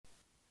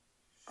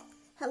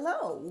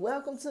Hello,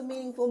 welcome to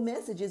Meaningful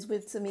Messages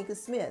with Tamika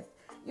Smith,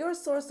 your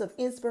source of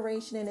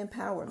inspiration and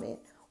empowerment.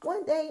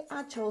 One day,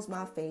 I chose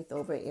my faith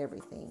over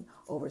everything,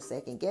 over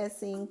second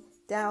guessing,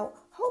 doubt,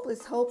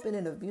 hopeless hope in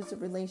an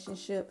abusive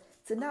relationship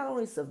to not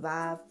only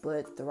survive,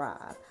 but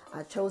thrive.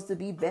 I chose to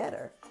be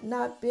better,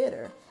 not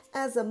bitter.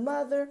 As a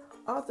mother,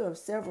 author of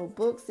several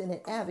books, and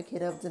an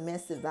advocate of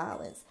domestic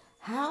violence,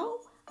 how?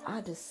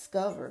 I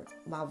discovered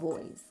my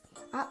voice.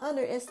 I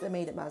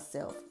underestimated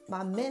myself.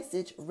 My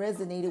message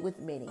resonated with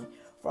many.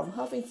 From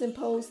Huffington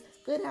Post,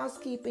 Good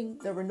Housekeeping,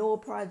 The Renewal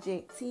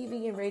Project,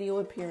 TV and radio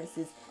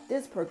appearances,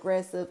 this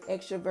progressive,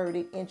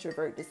 extroverted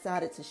introvert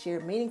decided to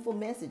share meaningful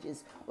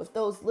messages with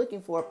those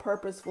looking for a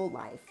purposeful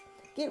life.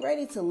 Get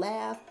ready to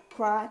laugh,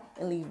 cry,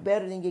 and leave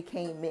better than you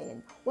came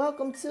in.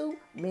 Welcome to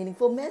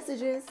Meaningful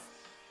Messages.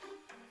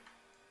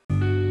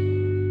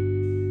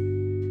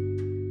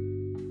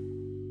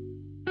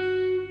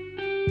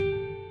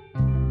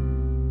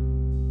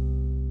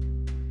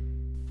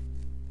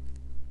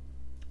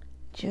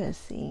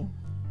 Jesse,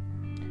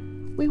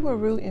 we were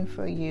rooting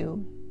for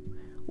you.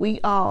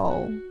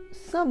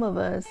 Some of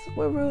us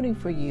were rooting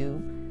for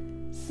you.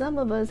 Some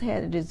of us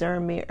had a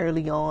discernment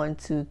early on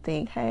to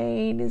think,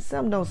 hey, this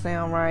something don't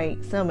sound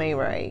right, something ain't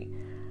right.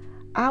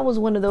 I was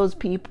one of those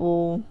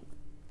people,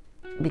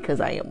 because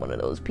I am one of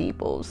those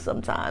people.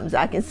 Sometimes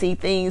I can see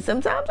things,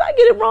 sometimes I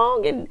get it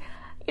wrong. And,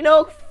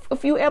 a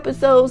few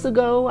episodes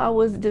ago, I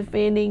was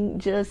defending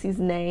Jesse's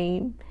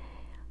name.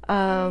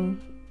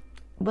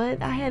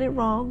 But I had it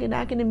wrong, and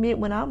I can admit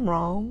when I'm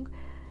wrong.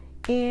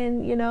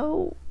 And,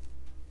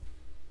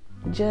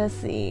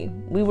 Jesse,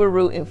 we were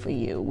rooting for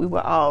you. We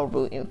were all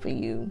rooting for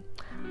you.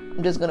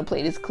 I'm just going to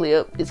play this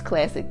clip, this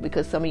classic,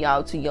 because some of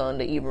y'all too young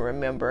to even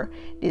remember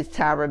this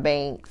Tyra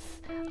Banks.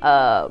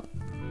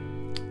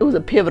 It was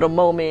a pivotal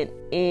moment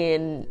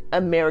in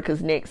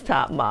America's Next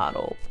Top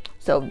Model.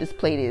 So just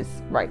play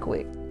this right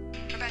quick.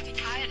 Rebecca,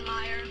 I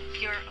admire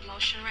your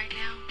emotion right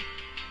now.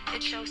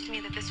 It shows to me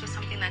that this was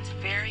something that's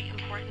very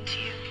important to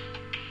you.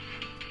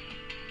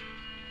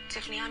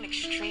 Tiffany, I'm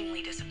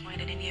extremely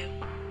disappointed in you.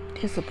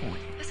 Disappointed?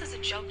 This is a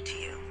joke to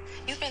you.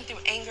 You've been through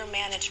anger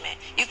management.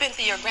 You've been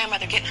through your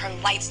grandmother getting her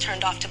lights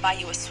turned off to buy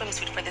you a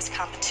swimsuit for this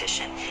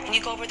competition. And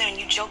you go over there and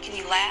you joke and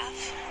you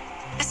laugh.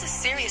 This is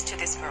serious to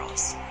this,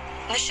 girls.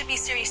 And this should be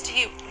serious to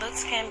you.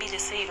 Looks can be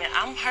deceiving.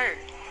 I'm hurt.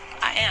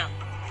 I am.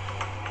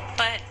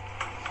 But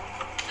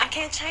I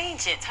can't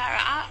change it,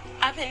 Tyra.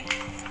 I've been...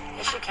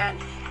 Yes, you can.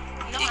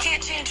 No, you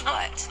can't change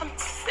what? I'm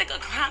sick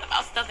of crying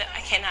about stuff that I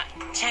cannot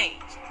change.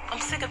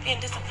 I'm sick of being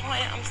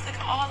disappointed. I'm sick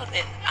of all of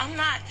it. I'm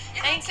not.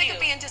 You're not sick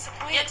of being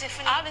disappointed, Yeah,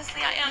 Tiffany.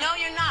 obviously I am. No,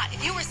 you're not.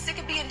 If you were sick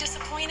of being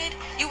disappointed,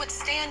 you would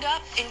stand up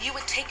and you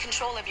would take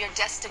control of your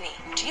destiny.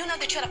 Do you know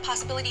that you had a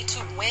possibility to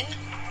win?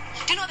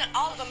 Do you know that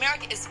all of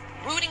America is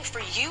rooting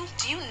for you?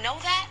 Do you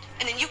know that?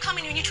 And then you come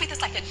in here and you treat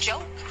this like a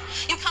joke?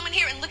 You come in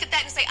here and look at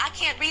that and say, I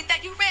can't read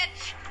that. You read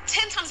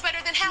 10 times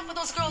better than half of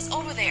those girls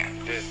over there.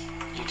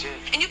 You did.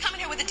 And you come in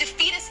here with a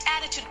defeatist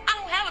attitude. I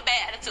don't have a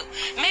bad attitude.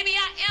 Maybe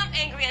I am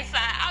angry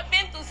inside. I've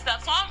been through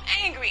stuff, so I'm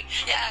angry.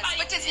 Yes,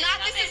 but it's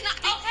not, this is not,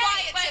 be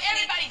quiet, but Tiffany.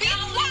 everybody Be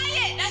knows.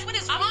 quiet. That's what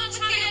it's I'm wrong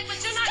trying with to you, but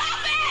you're not.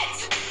 Stop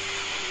it!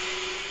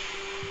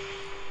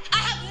 I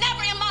have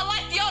never in my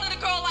life yelled at a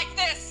girl like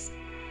this.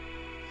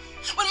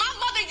 When my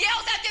mother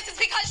yells at this,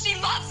 it's because she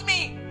loves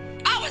me.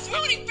 I was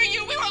rooting for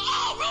you. We were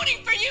all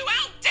rooting for you.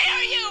 How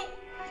dare you?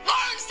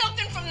 Learn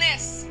something from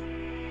this.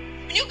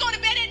 When you go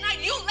to bed at night,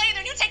 you lay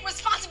there and you take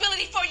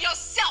responsibility for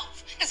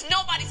yourself, because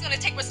nobody's going to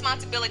take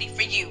responsibility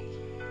for you.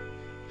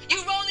 You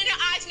roll in your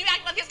eyes and you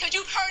act like this because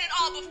you've heard it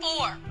all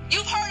before.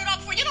 You've heard it all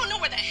before. You don't know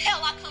where the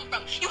hell I come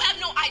from. You have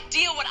no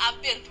idea what I've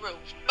been through.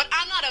 But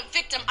I'm not a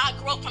victim. I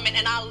grow from it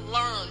and I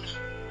learn.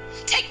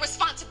 Take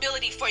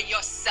responsibility for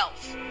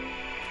yourself.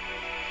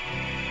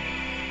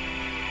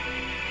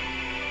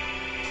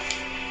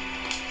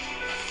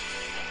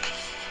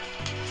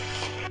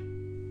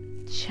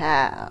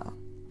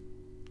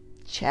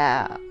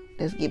 Child,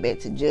 let's get back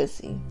to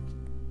Jesse.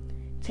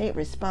 Take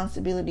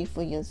responsibility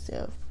for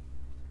yourself.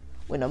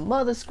 When a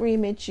mother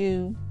screamed at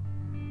you,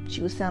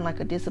 she would sound like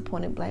a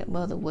disappointed black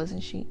mother,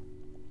 wasn't she?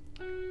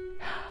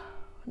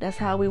 That's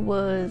how it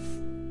was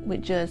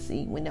with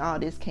Jesse when all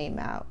this came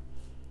out.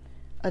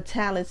 A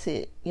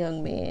talented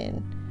young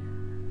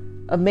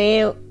man, a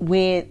man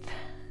with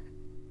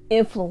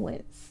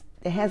influence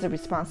that has a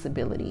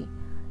responsibility.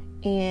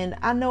 And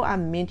I know I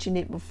mentioned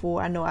it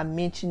before. I know I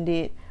mentioned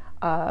it,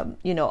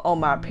 on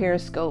my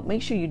Periscope.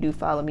 Make sure you do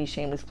follow me,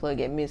 shameless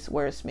plug, at Miss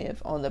Wordsmith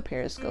on the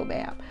Periscope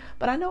app.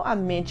 But I know I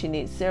mentioned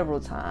it several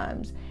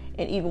times,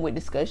 and even with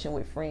discussion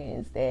with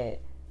friends, that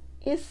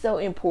it's so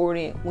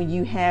important when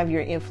you have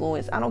your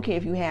influence. I don't care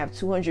if you have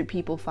 200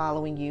 people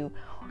following you,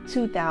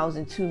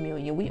 2,000, 2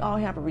 million. We all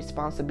have a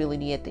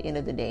responsibility at the end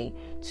of the day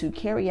to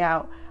carry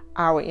out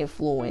our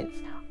influence.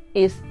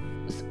 It's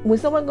when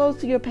someone goes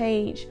to your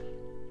page,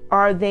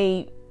 are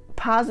they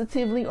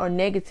positively or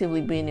negatively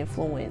being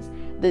influenced?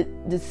 The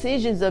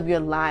decisions of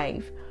your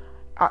life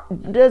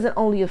doesn't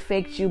only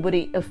affect you, but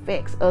it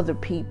affects other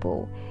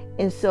people.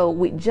 And so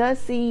with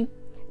Jesse,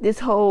 this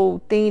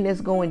whole thing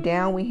that's going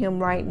down with him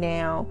right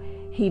now.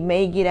 He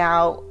may get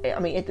out. I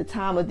mean, at the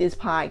time of this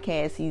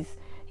podcast,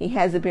 he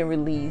hasn't been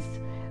released.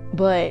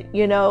 But,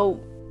 you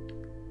know,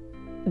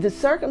 the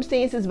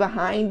circumstances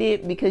behind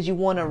it, because you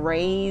want to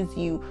raise,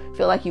 you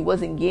feel like you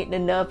wasn't getting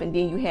enough, and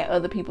then you had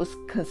other people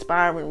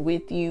conspiring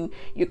with you.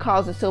 You're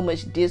causing so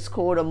much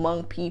discord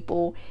among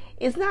people.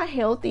 It's not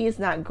healthy. It's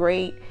not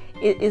great.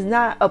 It is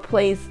not a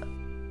place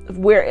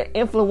where an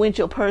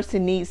influential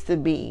person needs to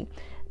be.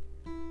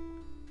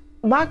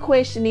 My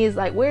question is,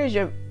 like, what's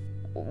your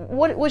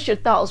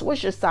thoughts?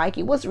 What's your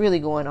psyche? What's really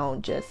going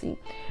on, Jesse?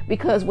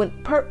 Because when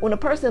a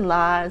person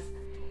lies,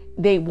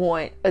 they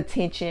want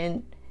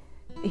attention.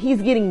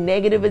 He's getting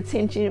negative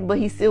attention, but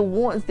he still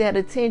wants that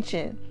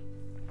attention.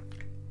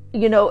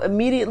 You know,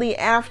 immediately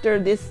after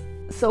this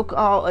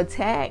so-called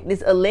attack,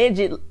 this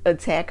alleged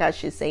attack, I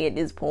should say at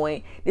this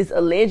point, this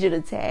alleged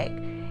attack,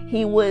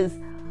 he was,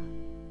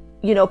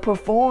 you know,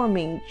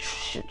 performing,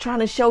 trying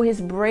to show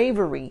his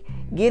bravery,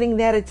 getting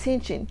that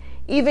attention,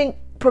 even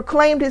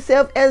proclaimed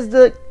himself as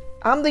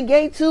I'm the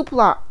gay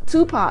Tupac.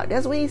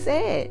 That's what he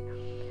said.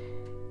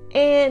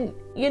 And,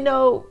 you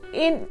know,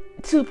 in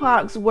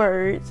Tupac's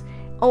words,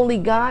 only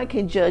God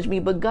can judge me,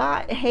 but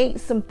God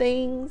hates some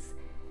things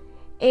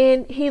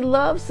and he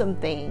loves some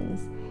things.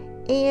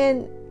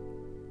 And,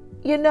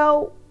 you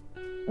know,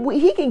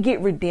 he can get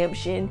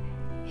redemption.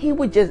 He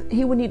would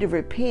need to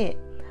repent.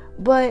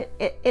 But,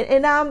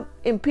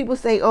 and people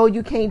say, oh,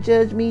 you can't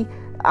judge me.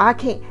 I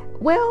can't.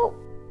 Well,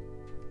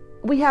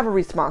 we have a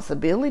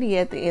responsibility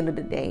at the end of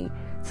the day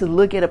to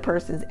look at a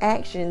person's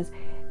actions,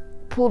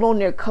 pull on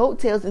their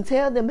coattails and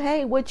tell them,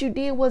 hey, what you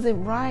did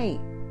wasn't right.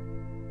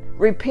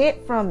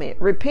 Repent from it.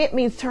 Repent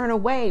means turn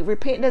away.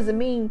 Repent doesn't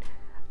mean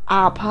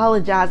I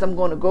apologize, I'm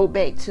going to go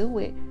back to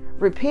it.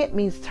 Repent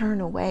means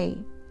turn away.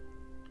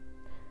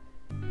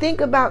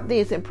 Think about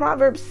this. In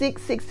Proverbs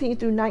 6:16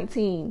 through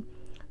 19,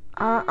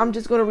 I'm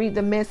just going to read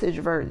the Message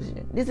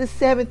version. This is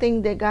 7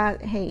 things that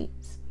God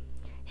hates.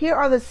 Here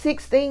are the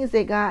 6 things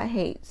that God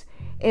hates,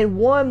 and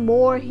one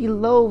more he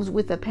loathes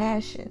with a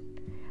passion.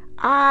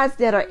 Eyes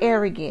that are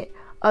arrogant,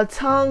 a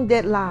tongue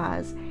that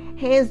lies,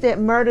 hands that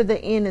murder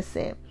the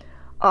innocent,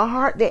 a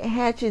heart that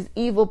hatches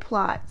evil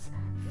plots,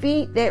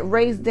 feet that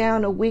race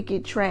down a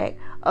wicked track,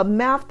 a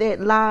mouth that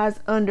lies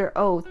under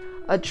oath,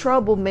 a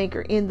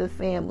troublemaker in the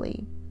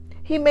family.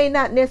 He may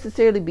not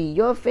necessarily be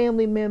your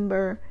family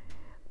member,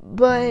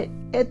 but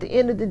at the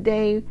end of the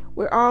day,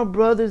 we're all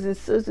brothers and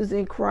sisters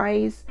in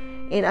Christ.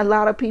 And a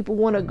lot of people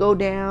want to go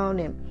down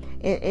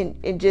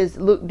and just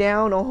look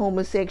down on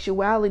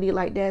homosexuality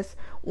like that's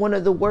one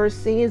of the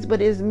worst sins, but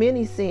there's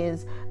many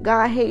sins.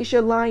 God hates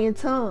your lying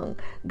tongue.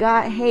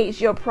 God hates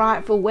your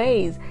prideful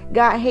ways.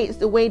 God hates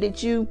the way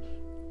that you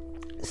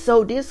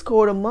sow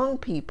discord among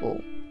people.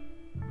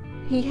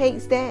 He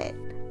hates that.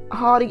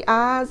 Haughty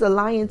eyes, a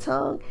lying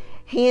tongue,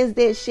 hands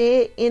that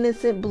shed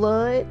innocent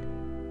blood,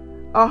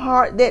 a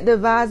heart that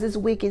devises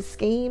wicked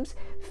schemes,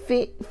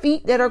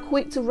 feet that are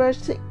quick to rush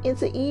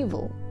into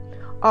evil,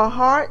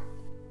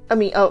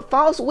 a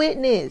false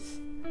witness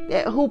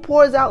who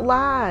pours out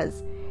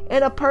lies,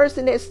 and a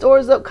person that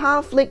stores up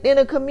conflict in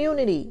a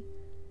community.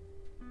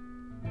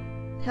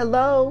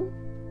 Hello.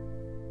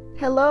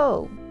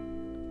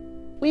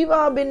 We've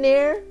all been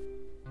there.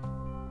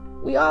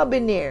 We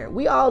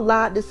all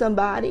lied to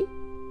somebody.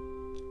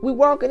 We're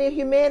walking in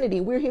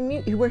humanity. We're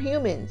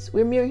humans.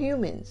 We're mere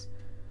humans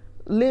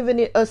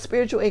living a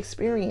spiritual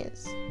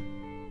experience.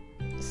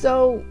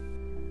 So,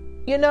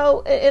 you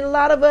know, and a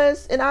lot of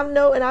us, and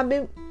I've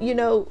been, you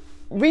know,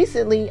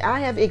 recently I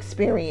have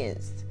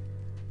experienced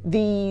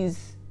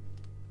these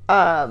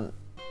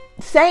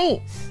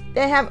saints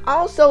that have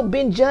also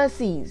been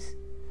Jussies,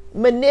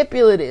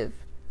 manipulative,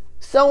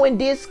 sowing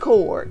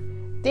discord,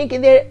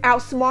 thinking they're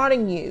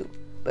outsmarting you.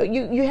 But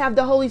you have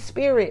the Holy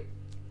Spirit.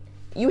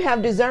 You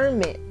have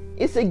discernment.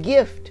 It's a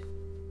gift.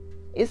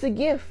 It's a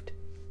gift.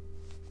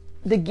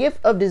 The gift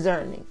of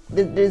discerning.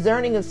 The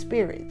discerning of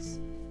spirits.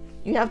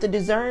 You have to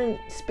discern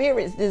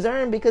spirits.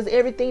 Discern, because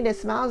everything that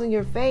smiles in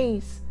your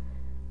face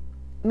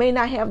may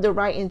not have the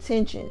right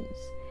intentions.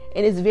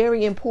 And it's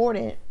very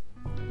important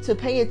to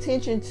pay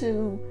attention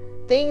to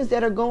things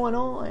that are going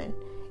on.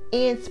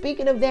 And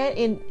speaking of that,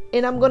 and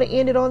I'm going to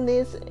end it on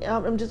this.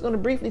 I'm just going to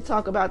briefly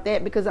talk about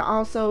that, because I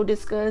also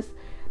discussed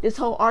this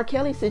whole R.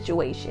 Kelly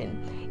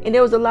situation. And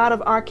there was a lot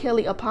of R.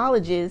 Kelly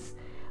apologists.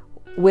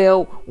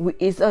 Well,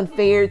 it's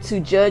unfair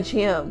to judge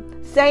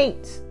him.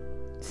 Saints,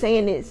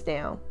 saying this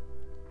down.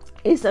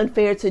 It's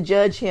unfair to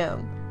judge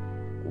him.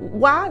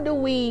 Why do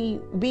we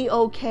be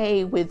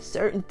okay with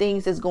certain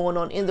things that's going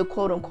on in the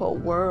quote unquote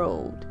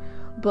world,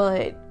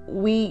 but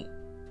we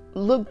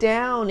look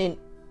down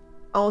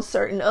on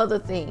certain other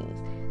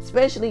things?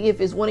 Especially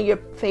if it's one of your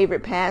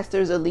favorite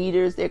pastors or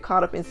leaders, they're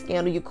caught up in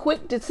scandal. You're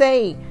quick to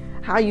say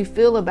how you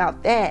feel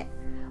about that.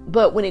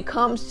 But when it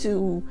comes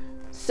to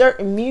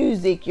certain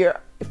music, your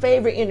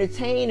favorite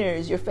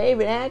entertainers, your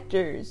favorite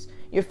actors,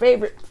 your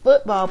favorite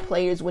football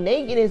players, when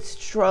they get into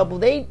trouble,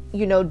 they,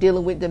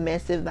 dealing with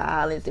domestic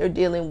violence, they're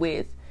dealing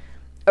with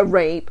a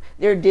rape,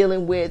 they're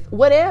dealing with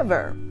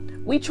whatever.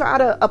 we try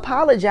to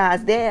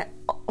apologize that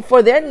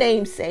for their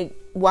name's sake.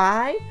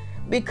 Why?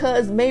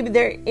 Because maybe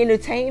their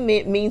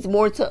entertainment means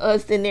more to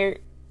us than their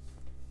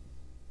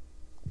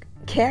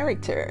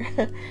character,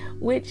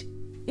 which,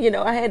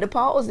 I had to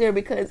pause there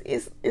because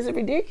it's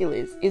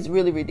ridiculous. It's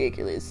really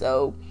ridiculous.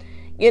 So,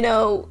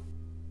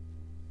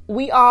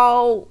 we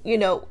all,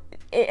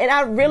 and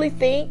I really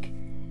think,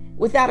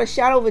 without a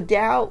shadow of a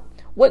doubt,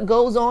 what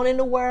goes on in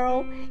the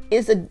world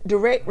is a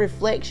direct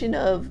reflection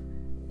of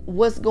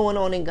what's going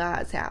on in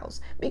God's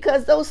house.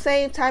 Because those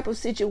same type of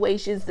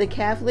situations, the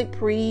Catholic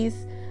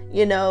priests,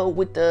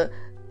 with the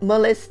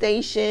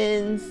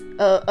molestations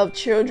of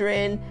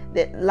children,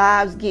 that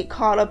lives get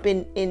caught up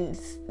in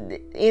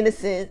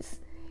innocence.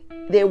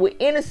 They were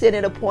innocent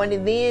at a point,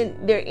 and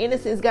then their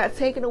innocence got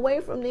taken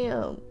away from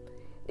them.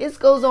 This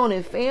goes on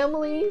in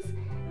families.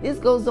 This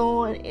goes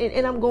on,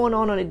 and I'm going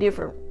on a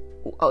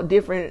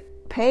different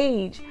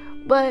page,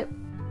 but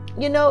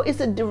it's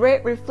a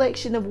direct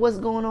reflection of what's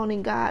going on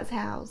in God's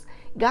house.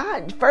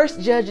 God first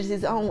judges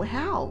his own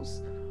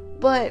house,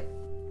 but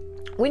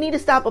we need to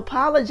stop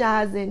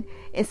apologizing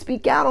and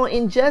speak out on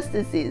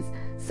injustices.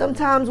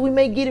 Sometimes we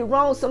may get it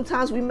wrong.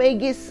 Sometimes we may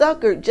get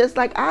suckered, just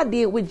like I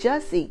did with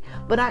Jussie.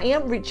 But I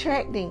am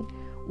retracting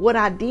what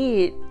I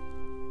did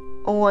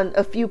on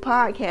a few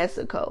podcasts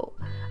ago.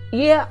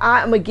 Yeah,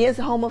 I am against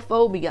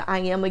homophobia. I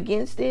am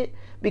against it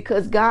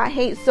because God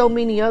hates so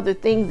many other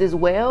things as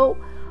well.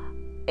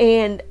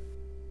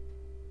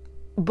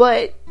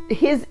 But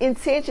his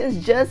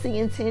intentions, Jussie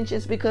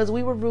intentions, because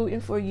we were rooting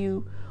for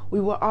you. We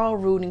were all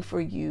rooting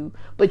for you,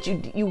 but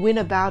you went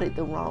about it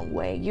the wrong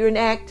way. You're an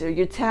actor.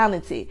 You're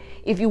talented.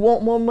 If you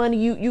want more money,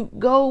 you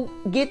go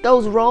get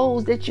those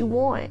roles that you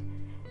want.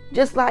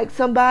 Just like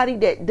somebody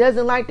that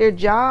doesn't like their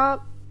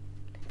job,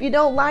 if you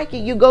don't like it,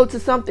 you go to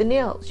something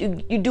else. You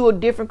do a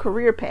different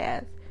career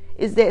path.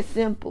 It's that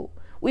simple.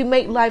 We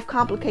make life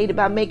complicated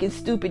by making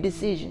stupid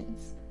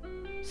decisions.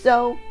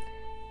 So,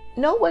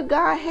 know what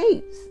God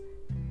hates,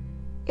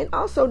 and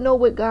also know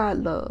what God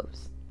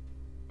loves.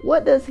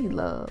 What does he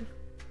love?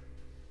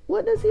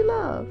 What does he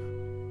love?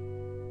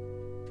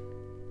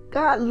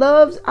 God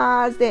loves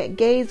eyes that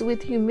gaze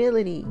with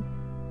humility.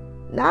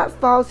 Not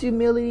false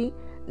humility,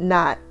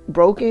 not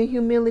broken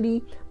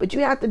humility, but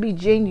you have to be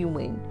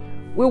genuine.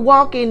 We're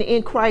walking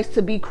in Christ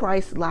to be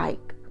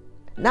Christ-like,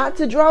 not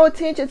to draw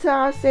attention to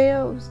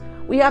ourselves.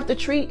 We have to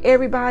treat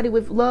everybody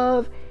with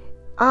love,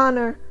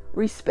 honor,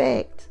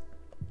 respect.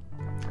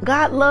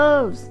 God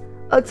loves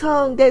a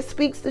tongue that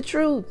speaks the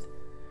truth.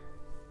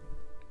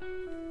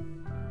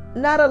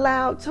 Not a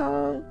loud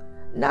tongue,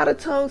 not a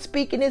tongue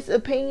speaking its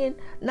opinion,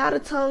 not a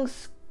tongue,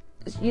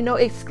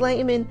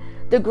 exclaiming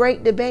the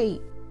great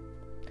debate.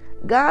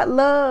 God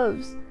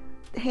loves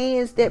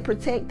hands that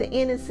protect the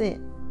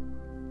innocent,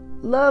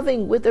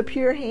 loving with a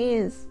pure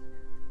hands.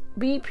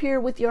 Be pure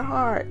with your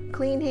heart.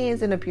 Clean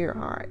hands and a pure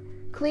heart.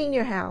 Clean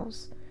your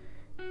house.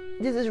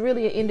 This is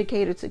really an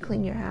indicator to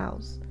clean your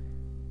house.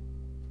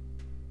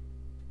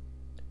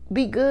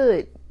 Be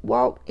good.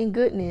 Walk in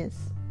goodness.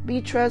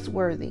 Be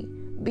trustworthy.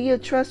 Be a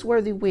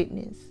trustworthy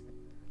witness.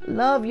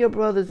 Love your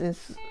brothers and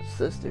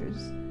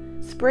sisters.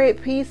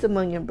 Spread peace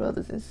among your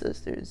brothers and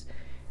sisters.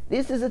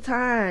 This is a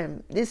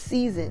time, this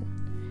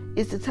season,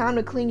 it's the time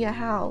to clean your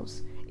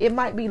house. It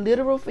might be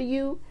literal for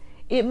you.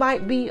 It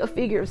might be a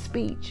figure of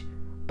speech.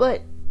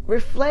 But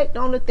reflect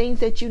on the things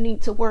that you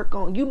need to work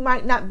on. You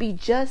might not be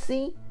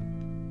Jussie,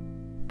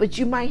 but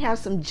you might have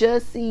some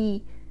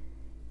Jussie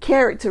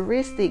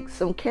characteristics,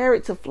 some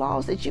character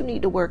flaws that you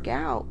need to work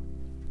out.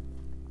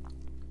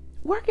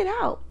 Work it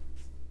out.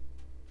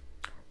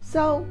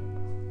 So,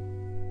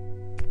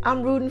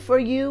 I'm rooting for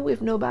you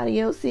if nobody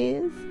else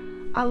is.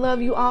 I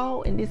love you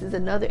all, and this is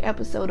another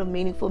episode of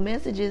Meaningful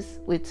Messages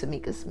with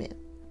Tamika Smith.